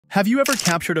Have you ever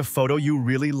captured a photo you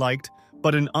really liked,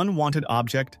 but an unwanted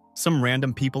object, some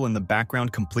random people in the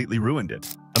background completely ruined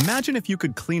it? Imagine if you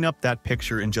could clean up that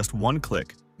picture in just one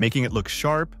click, making it look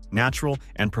sharp, natural,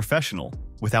 and professional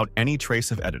without any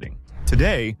trace of editing.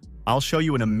 Today, I'll show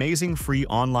you an amazing free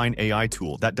online AI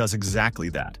tool that does exactly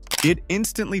that. It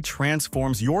instantly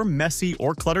transforms your messy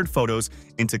or cluttered photos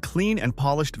into clean and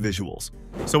polished visuals.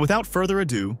 So without further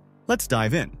ado, let's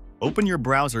dive in. Open your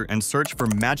browser and search for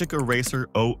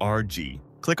magiceraser.org.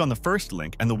 Click on the first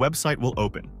link and the website will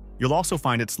open. You'll also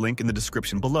find its link in the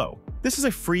description below. This is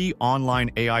a free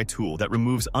online AI tool that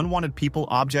removes unwanted people,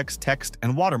 objects, text,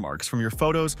 and watermarks from your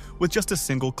photos with just a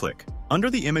single click.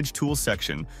 Under the Image Tools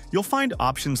section, you'll find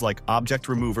options like Object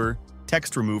Remover,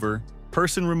 Text Remover,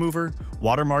 Person Remover,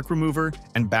 Watermark Remover,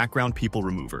 and Background People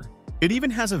Remover. It even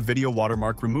has a Video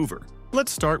Watermark Remover.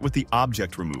 Let's start with the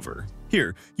Object Remover.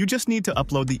 Here, you just need to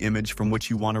upload the image from which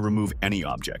you want to remove any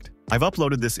object. I've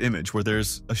uploaded this image where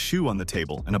there's a shoe on the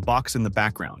table and a box in the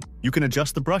background. You can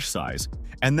adjust the brush size,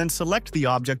 and then select the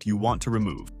object you want to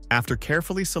remove. After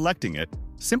carefully selecting it,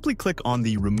 simply click on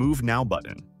the Remove Now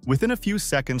button. Within a few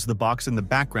seconds, the box in the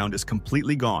background is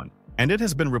completely gone, and it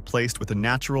has been replaced with a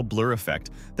natural blur effect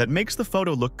that makes the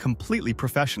photo look completely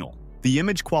professional. The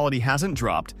image quality hasn't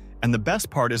dropped, and the best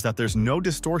part is that there's no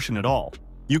distortion at all.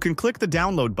 You can click the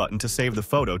download button to save the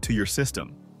photo to your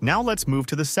system. Now let's move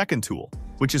to the second tool,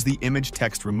 which is the Image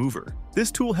Text Remover.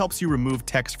 This tool helps you remove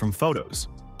text from photos.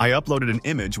 I uploaded an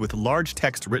image with large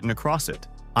text written across it.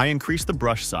 I increased the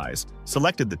brush size,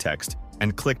 selected the text,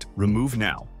 and clicked Remove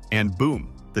Now. And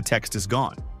boom, the text is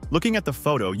gone. Looking at the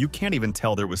photo, you can't even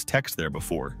tell there was text there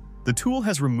before. The tool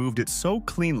has removed it so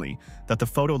cleanly that the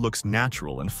photo looks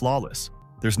natural and flawless.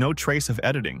 There's no trace of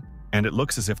editing, and it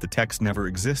looks as if the text never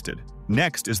existed.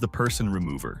 Next is the Person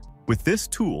Remover. With this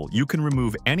tool, you can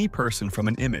remove any person from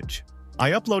an image.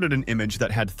 I uploaded an image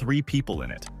that had 3 people in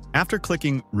it. After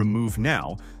clicking Remove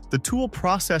Now, the tool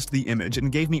processed the image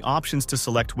and gave me options to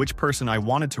select which person I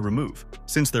wanted to remove.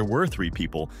 Since there were 3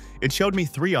 people, it showed me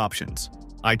 3 options.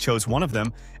 I chose one of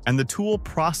them, and the tool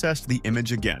processed the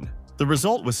image again. The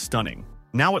result was stunning.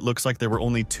 Now it looks like there were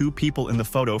only 2 people in the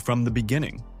photo from the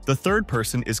beginning. The third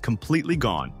person is completely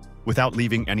gone, without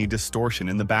leaving any distortion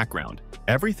in the background.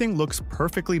 Everything looks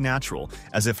perfectly natural,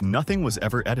 as if nothing was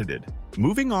ever edited.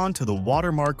 Moving on to the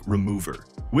Watermark Remover.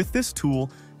 With this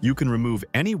tool, you can remove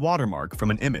any watermark from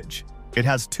an image. It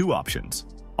has 2 options,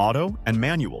 Auto and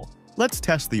Manual. Let's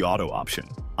test the Auto option.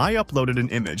 I uploaded an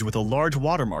image with a large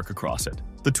watermark across it.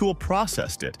 The tool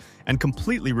processed it and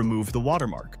completely removed the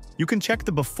watermark. You can check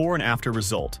the before and after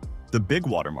result. The big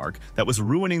watermark that was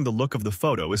ruining the look of the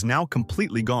photo is now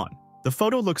completely gone. The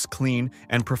photo looks clean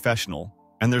and professional,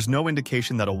 and there's no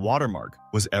indication that a watermark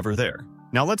was ever there.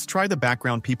 Now let's try the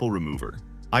Background People Remover.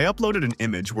 I uploaded an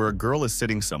image where a girl is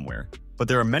sitting somewhere, but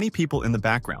there are many people in the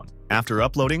background. After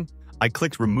uploading, I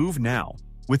clicked Remove Now.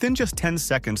 Within just 10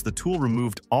 seconds, the tool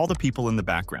removed all the people in the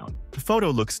background. The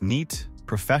photo looks neat,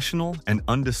 professional, and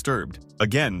undisturbed.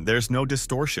 Again, there's no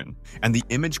distortion, and the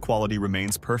image quality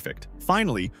remains perfect.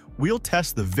 Finally, we'll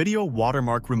test the Video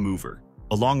Watermark Remover.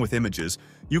 Along with images,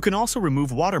 you can also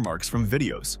remove watermarks from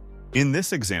videos. In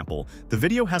this example, the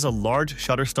video has a large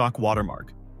Shutterstock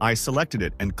watermark. I selected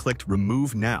it and clicked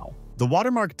Remove Now. The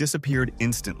watermark disappeared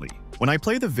instantly. When I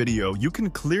play the video, you can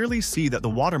clearly see that the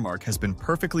watermark has been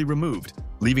perfectly removed,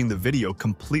 leaving the video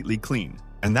completely clean.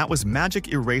 And that was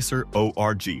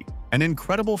magiceraser.org, an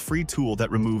incredible free tool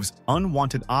that removes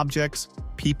unwanted objects,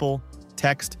 people,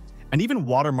 text, and even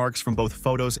watermarks from both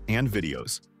photos and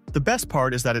videos. The best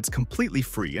part is that it's completely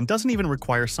free and doesn't even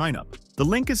require sign-up. The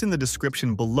link is in the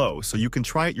description below so you can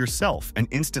try it yourself and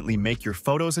instantly make your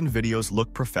photos and videos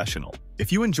look professional.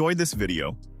 If you enjoyed this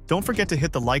video, don't forget to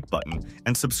hit the like button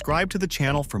and subscribe to the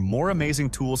channel for more amazing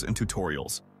tools and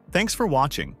tutorials. Thanks for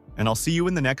watching, and I'll see you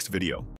in the next video.